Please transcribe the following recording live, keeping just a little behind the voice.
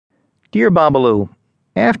Dear Babalu,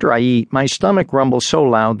 after I eat, my stomach rumbles so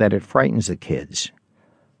loud that it frightens the kids.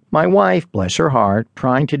 My wife, bless her heart,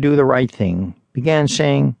 trying to do the right thing, began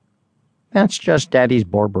saying, "That's just Daddy's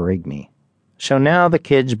borborygmi." So now the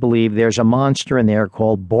kids believe there's a monster in there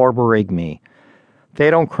called borborygmi. They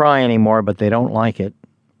don't cry anymore, but they don't like it.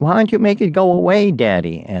 "Why don't you make it go away,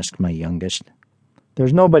 Daddy?" asked my youngest.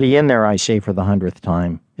 "There's nobody in there," I say for the 100th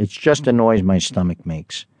time. "It's just a noise my stomach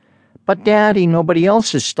makes." "But, Daddy, nobody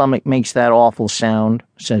else's stomach makes that awful sound,"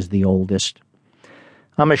 says the oldest.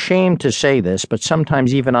 I'm ashamed to say this, but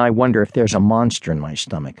sometimes even I wonder if there's a monster in my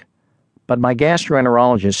stomach. But my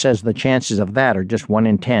gastroenterologist says the chances of that are just 1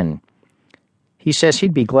 in 10. He says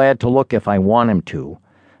he'd be glad to look if I want him to,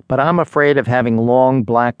 but I'm afraid of having long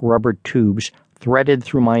black rubber tubes threaded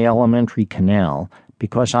through my alimentary canal,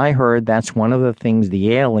 because I heard that's one of the things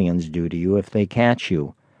the aliens do to you if they catch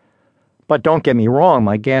you. But don't get me wrong,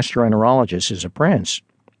 my gastroenterologist is a prince.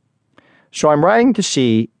 So I'm writing to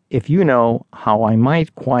see if you know how I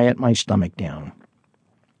might quiet my stomach down.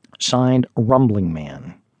 Signed, Rumbling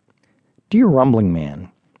Man. Dear Rumbling Man,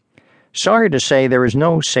 sorry to say there is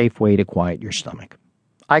no safe way to quiet your stomach.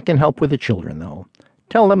 I can help with the children, though.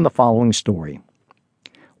 Tell them the following story.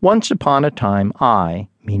 Once upon a time, I,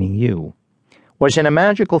 meaning you, was in a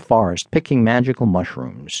magical forest picking magical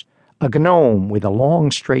mushrooms. A gnome with a long,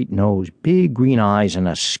 straight nose, big green eyes, and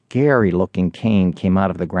a scary-looking cane came out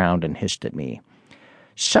of the ground and hissed at me.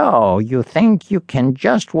 "So, you think you can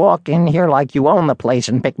just walk in here like you own the place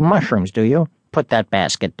and pick mushrooms, do you? Put that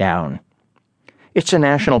basket down." "It's a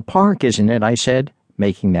national park, isn't it?" I said,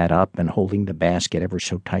 making that up and holding the basket ever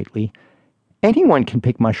so tightly. "Anyone can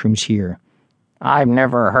pick mushrooms here." "I've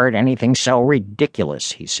never heard anything so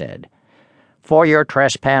ridiculous," he said. "For your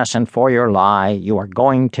trespass and for your lie, you are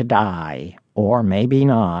going to die. Or maybe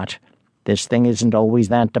not. This thing isn't always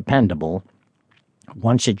that dependable.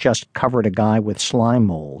 Once it just covered a guy with slime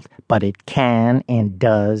mold, but it can and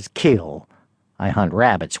does kill. I hunt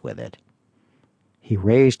rabbits with it." He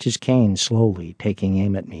raised his cane slowly, taking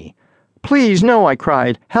aim at me. "Please, no," I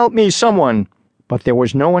cried. "Help me, someone." But there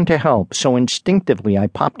was no one to help, so instinctively I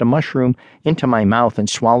popped a mushroom into my mouth and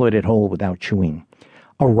swallowed it whole without chewing.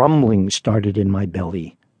 A rumbling started in my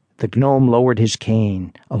belly. The gnome lowered his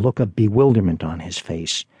cane, a look of bewilderment on his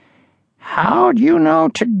face. "How do you know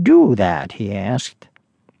to do that?" he asked.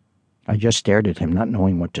 I just stared at him, not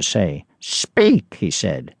knowing what to say. "Speak," he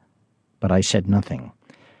said. But I said nothing.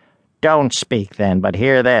 "Don't speak then, but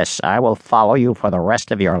hear this. I will follow you for the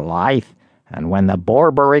rest of your life, and when the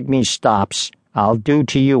borborygmi stops, I'll do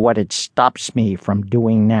to you what it stops me from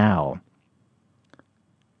doing now."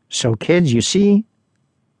 So, kids, you see,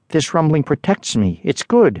 this rumbling protects me. It's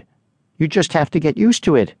good. You just have to get used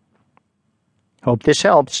to it. Hope this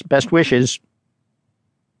helps. Best wishes.